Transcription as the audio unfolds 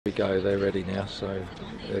we go, they're ready now, so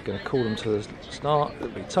they're going to call them to the start. It'll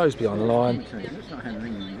be toes behind the line.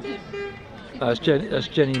 That's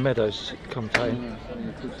Jenny Meadows commentating.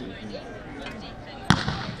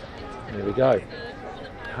 There we go.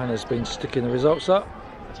 Hannah's been sticking the results up.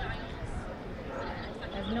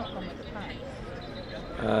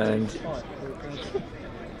 And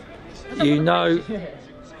you know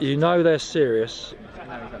they're serious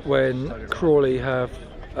when Crawley have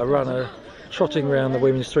a runner trotting around the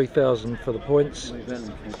women's 3000 for the points.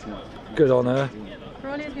 Good on her.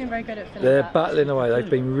 Crawley's been very good at filling They're gaps. battling away. They've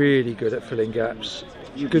been really good at filling gaps.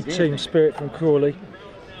 Good team spirit from Crawley.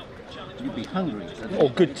 You'd be hungry. Or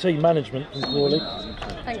good team management from Crawley.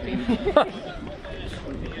 Thank you.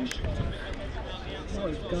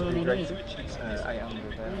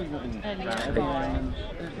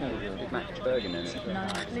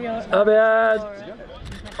 Abiad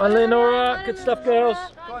and Leonora, good stuff, girls.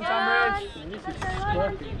 Go on, Tonbridge.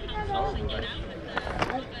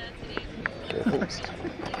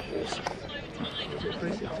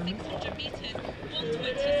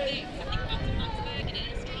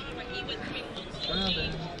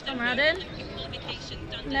 Come around in.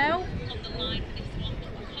 No.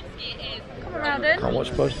 Come around in. Can't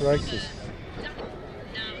watch both races.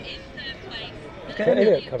 Okay,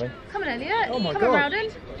 Elliot coming. Come on, Elliot. Oh my Come God. around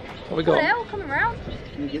in. What we Come on, got? El. Come around.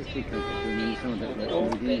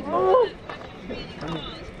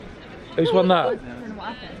 Who's won that? I don't know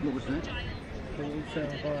what happened. What was that?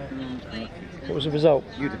 What was the result?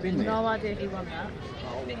 You'd have been there. No idea who won that.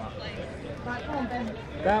 Right, come on, Ben.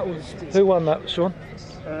 That was Who won that, Sean?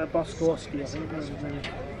 Boskowski, I think. Was his name.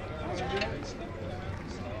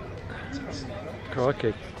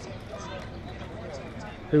 Crikey.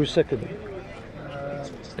 Who was second?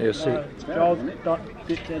 Yeah, see. Giles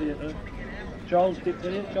dipped Elliot. Giles dipped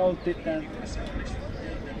Elliot. Giles dipped down.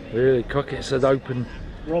 Really, crikey, it's an open.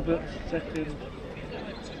 Robert second.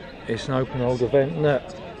 It's an open old event, isn't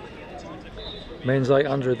it? Men's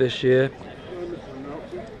 800 this year.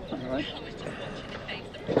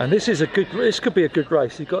 And this is a good. This could be a good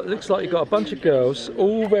race. Looks like you've got a bunch of girls,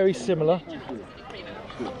 all very similar.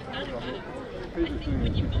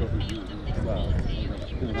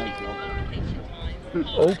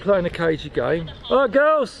 All playing a cagey game. All right,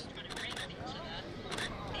 girls.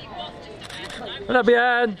 That'll be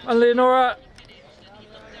Anne and Leonora.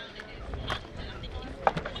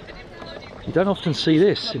 You don't often see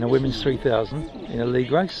this in a women's 3000 in a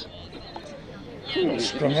league race.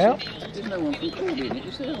 Strung out. There's no one from Crawley in it,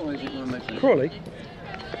 is there? Or is it one of those? Crawley.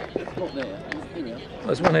 Not there. Here we are.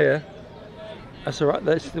 There's one here. That's alright,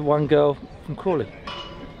 that's the one girl from Crawley.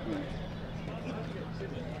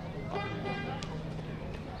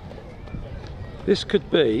 This could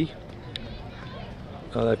be.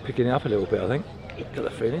 Oh, they're picking it up a little bit, I think. Got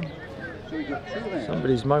the feeling. So we got two there.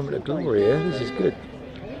 Somebody's moment of glory here. This is good.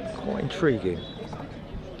 Quite intriguing.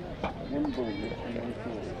 One ball and one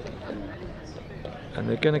forward. And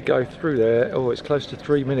they're going to go through there. Oh, it's close to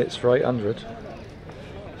 3 minutes for 800.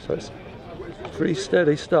 So it's pretty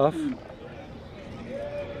steady stuff.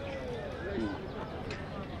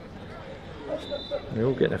 They're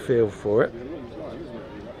all getting a feel for it.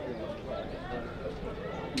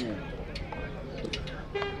 Yeah.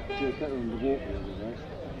 So it's better on the walk the other day.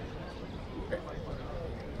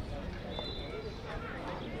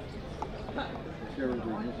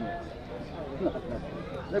 Geraldine, wasn't it?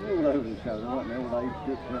 They were all over the show, weren't they? All age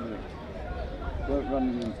groups and everything. Weren't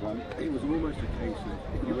running in front. It was almost a case of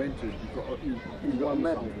if you entered, you got a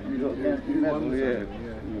medal. You got a medal, yeah.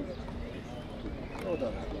 Well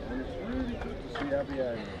done, and it's really good to see Abby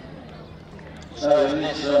Ann. So in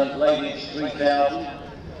this ladies 3000,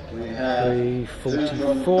 we have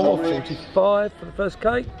 3:44, 45 for the first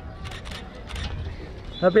K.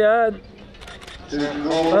 Happy Ann.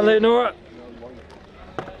 And Leonora.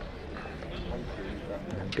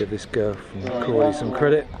 Give this girl from Crawley some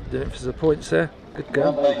credit. Doing it for the points there. Good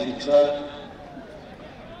girl. 182.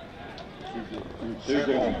 2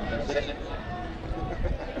 gone. That's it.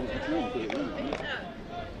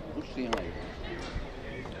 What's the eye?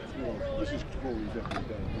 Well, this is Crawley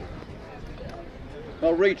definitely done.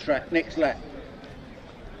 Oh, retrack, next lap.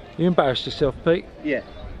 You embarrassed yourself, Pete. Yeah.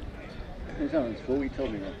 It's Owen's fault, he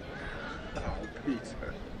told me that. Oh,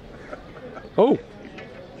 Peter. Oh,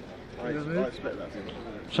 I expect that.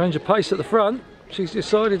 change of pace at the front. She's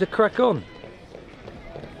decided to crack on.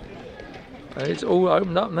 And it's all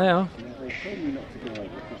opened up now. They told me not to go over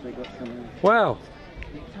because they got some... Wow.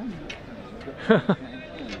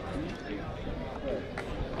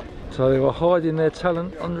 So they were hiding their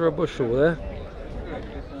talent under a bushel there.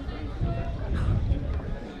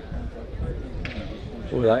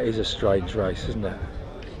 Oh, that is a strange race, isn't it?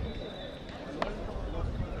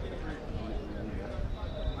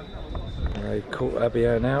 They caught Abby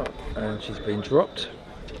Ann out and she's been dropped.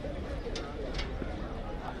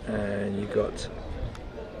 And you got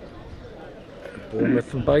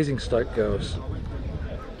Bournemouth and Basingstoke girls.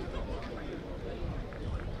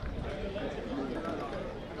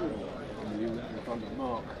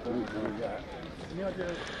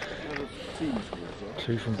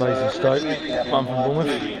 Two from Basingstoke, one from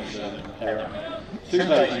Bournemouth. Two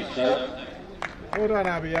Basingstoke. Well done,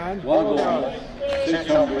 Abby Ann. One Bournemouth. Two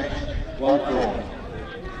Tonbridge. One Crawley.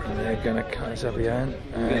 And they're going to cut his Abby Ann.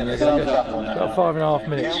 And they're going to go about 5.5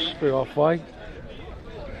 minutes through halfway.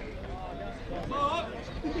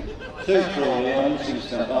 Two Crawley. I'm missing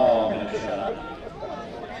some arms.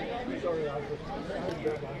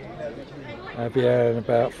 Abby Ann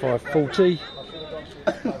about 5:40.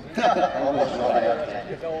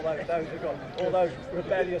 all those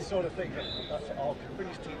rebellious sort of things. I'll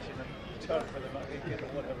finish teaching them, turn for them, or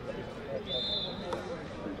whatever.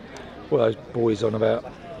 What are those boys on about?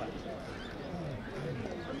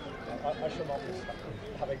 I shall not be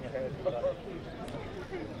having a head for that.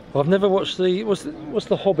 I've never watched what's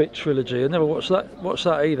the Hobbit trilogy. I never watched that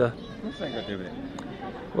either. What's that got to do with it?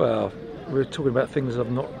 Well, we're talking about things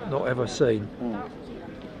I've not ever seen.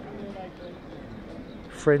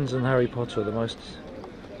 Friends and Harry Potter are the most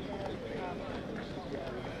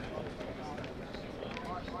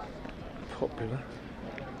popular.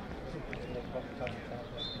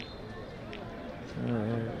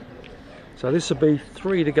 So this will be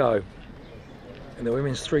 3 to go in the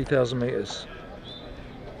women's 3,000 metres.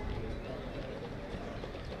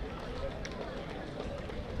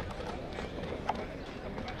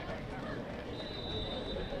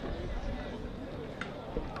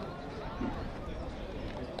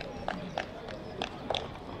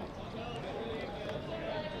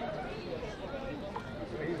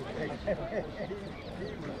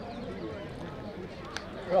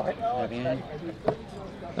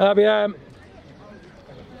 Abby Ann.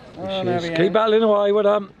 Keep battling away, well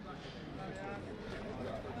done.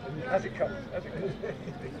 As it comes,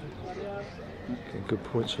 Okay, good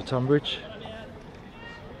points for Tonbridge.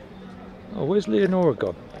 Oh, where's Leonora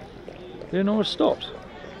gone? Leonora stopped.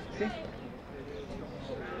 Oh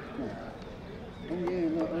yeah,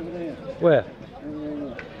 look over there. Where? Over there,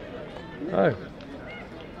 look. Oh.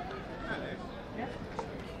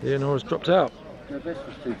 Leonora's dropped out. The best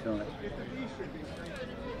was too tight.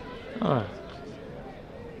 Oh.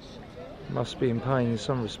 Must be in pain in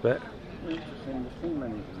some respect.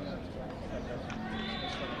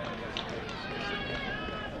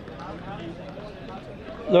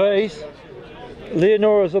 Louise,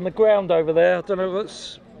 Leonora's on the ground over there. I don't know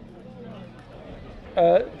what's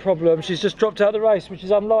problem. She's just dropped out of the race, which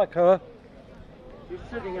is unlike her. She's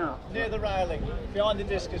sitting up. near the railing, behind the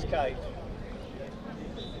discus cage.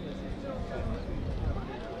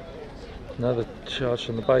 Another charge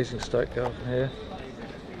from the Basingstoke girl here.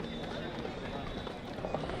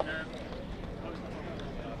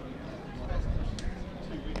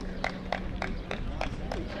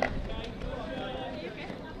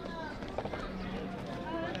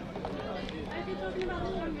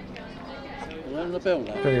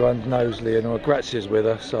 If anyone knows Leonora, Grazia's with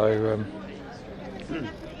her, so Are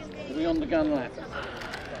we on the gun lap?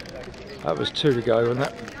 that was 2 to go, and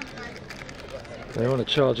that they want to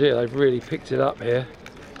charge here. They've really picked it up here.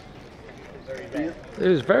 It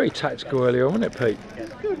was very tactical earlier on, wasn't it, Pete?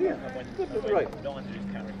 Good, yeah. Good race.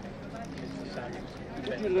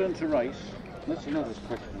 Did you learn to race? That's another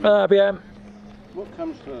question. BM. What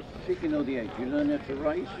comes first, the chicken or the egg? Do you learn how to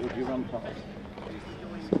race or do you run past?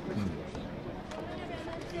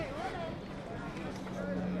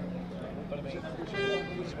 But I mean, which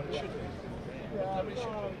is what it should be. Yeah, but it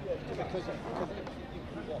should be. Because if you want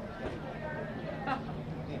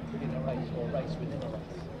in a race or a race within a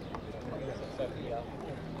race. So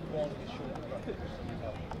one is short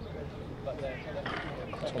but then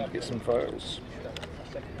Just want to get some photos.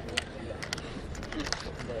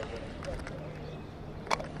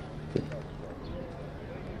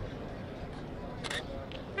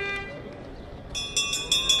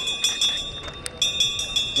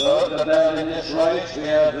 So down in this race we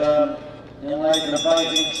have young lady in a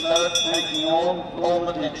Basingstoke taking on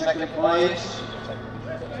Bournemouth in second place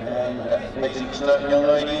and Basingstoke young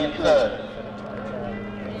lady in third.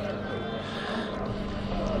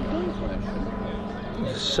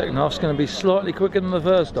 The second half's going to be slightly quicker than the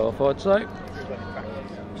first half, I'd say.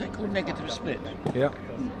 Is it called negative split? Yeah.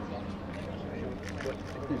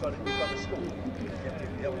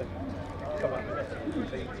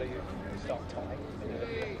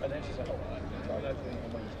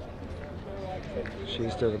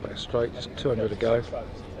 She's down the back straight, just 200 to go.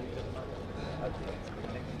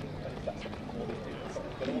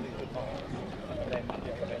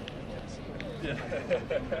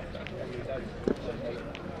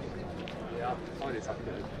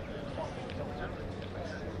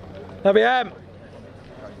 ABM.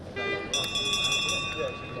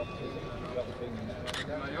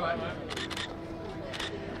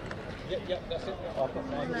 Yeah, that's it. I've got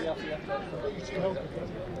mine.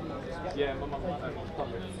 Yeah, my mum went over to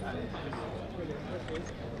Tonbridge.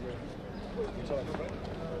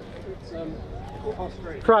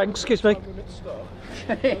 Frank, excuse me.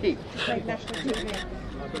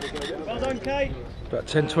 Well done, Kate. About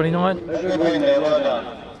 10:29. Good win there, well done.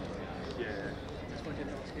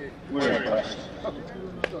 We're impressed.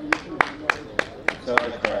 So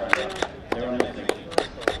is Brad. They're on nothing.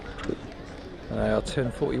 They are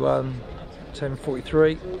 10:41,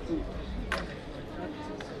 10:43.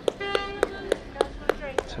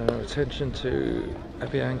 Turn our attention to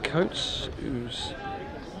Abian Coates, who's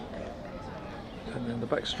and then the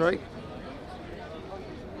back straight.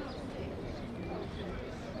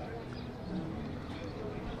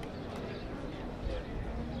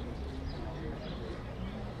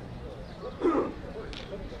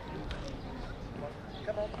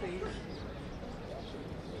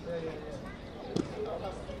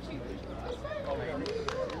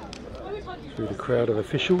 Through the crowd of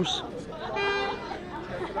officials.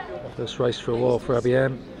 First race for a while for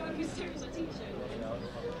Abian.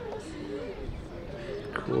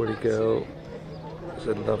 Crawley girl, there's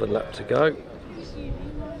another lap to go.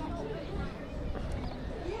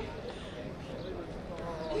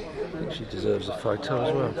 I think she deserves a photo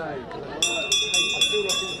as well.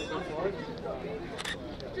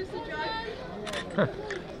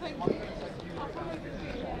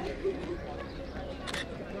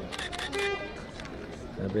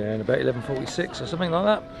 They'll be around about 11:46 or something like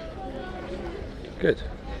that. Good.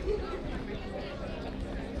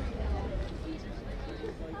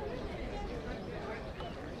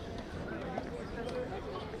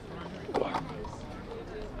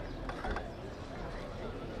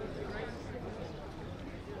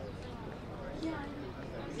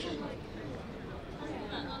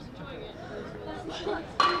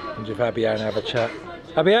 And if Abian have a chat.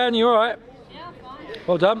 Abian, you alright? Yeah, fine.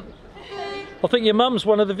 Well done. I think your mum's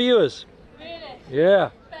one of the viewers. Really?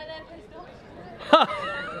 Yeah. Bet they're pissed off.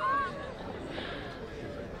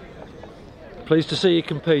 Pleased to see you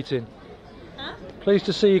competing. Huh? Pleased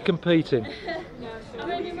to see you competing. I've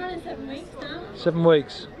only been running 7 weeks now. 7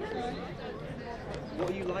 weeks. What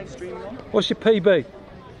are you live streaming on? What's your PB?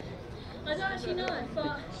 I don't actually know,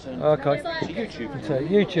 but Okay. it's like YouTube. So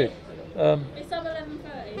YouTube. it's sub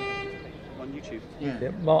 11:30. On YouTube.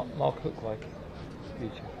 Yeah, Mark Hookway.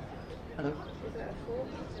 YouTube. Hello.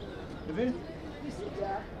 Have you?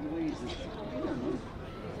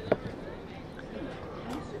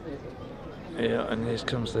 Yeah, and here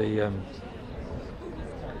comes the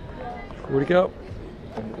Crawley girl.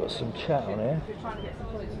 And we've got some chat on here.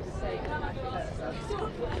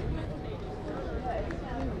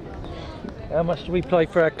 How much do we pay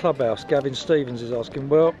for our clubhouse? Gavin Stevens is asking.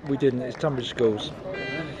 Well, we didn't. It's Tonbridge Schools.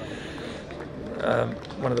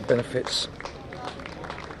 One of the benefits.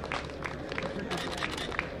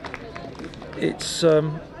 It's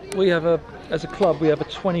we have as a club we have a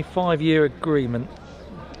 25-year agreement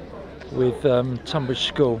with Tonbridge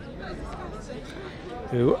School,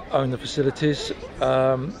 who own the facilities.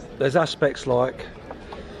 There's aspects like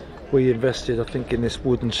we invested, I think, in this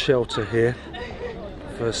wooden shelter here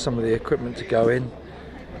for some of the equipment to go in.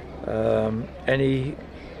 Any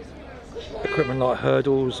equipment like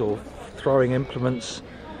hurdles or throwing implements,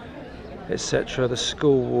 etc., the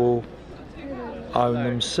school will own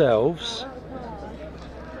themselves,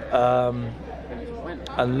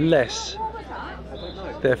 unless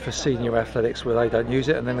they're for senior athletics where they don't use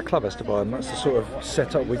it, and then the club has to buy them. That's the sort of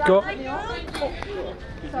setup we've got.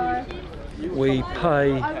 We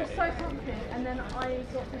pay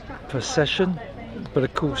per session, but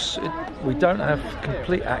of course we don't have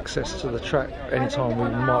complete access to the track anytime we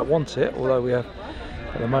might want it, although we have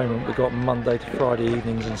at the moment we've got Monday to Friday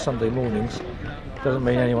evenings and Sunday mornings. Doesn't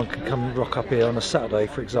mean anyone can come rock up here on a Saturday,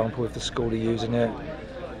 for example, if the school are using it,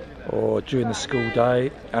 or during the school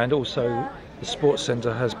day. And also the sports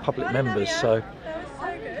centre has public members, so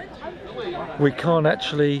we can't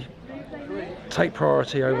actually take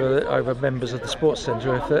priority over members of the sports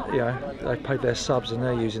centre if they paid their subs and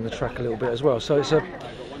they're using the track a little bit as well. So it's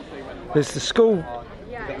there's the school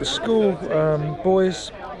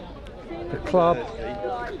boys, the club,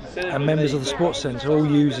 and members of the sports centre all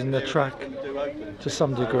using the track to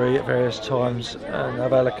some degree at various times, and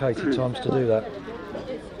have allocated times to do that.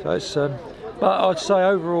 So it's but I'd say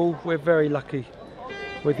overall we're very lucky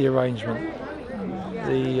with the arrangement.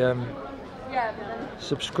 The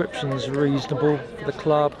subscription's reasonable for the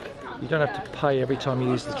club. You don't have to pay every time you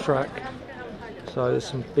use the track. So there's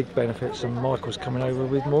some big benefits, and Michael's coming over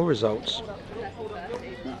with more results.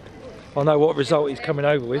 I know what result he's coming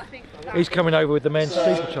over with. He's coming over with the men's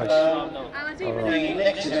steeplechase. The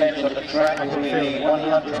next event on the track will be the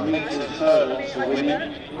 100 metres hurdles for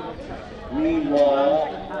women. Meanwhile,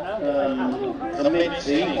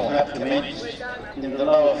 commencing, or have commenced, in the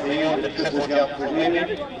lower field, the triple jump for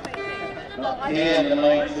women. Up here in the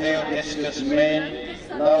main field, discus men,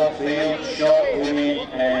 lower field, shot women,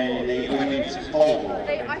 and the women's pole vault.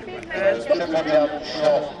 Triple jump,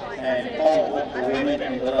 shot, and pole vault for women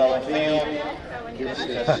in the lower field,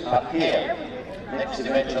 discus up here. Next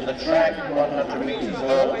event on the track, 100 metres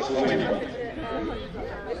hurdles for women.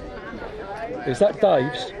 Is that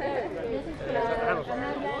Dave's?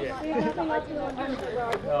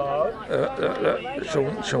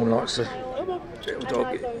 Sean likes the little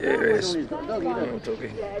doggy. Here it is. Little doggy.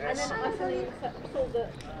 And then I thought that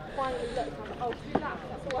finally looked, I was like, oh, do that.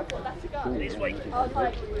 So I thought that to go. This week. I was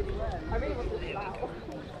like, I really want to do that.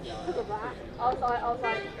 Because of that. I was like,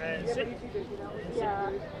 yeah, but you do, you know. Yeah.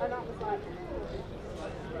 And that was like,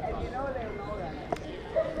 if you know they know that.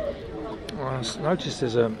 Well, I noticed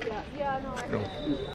there's a. Yeah, I know.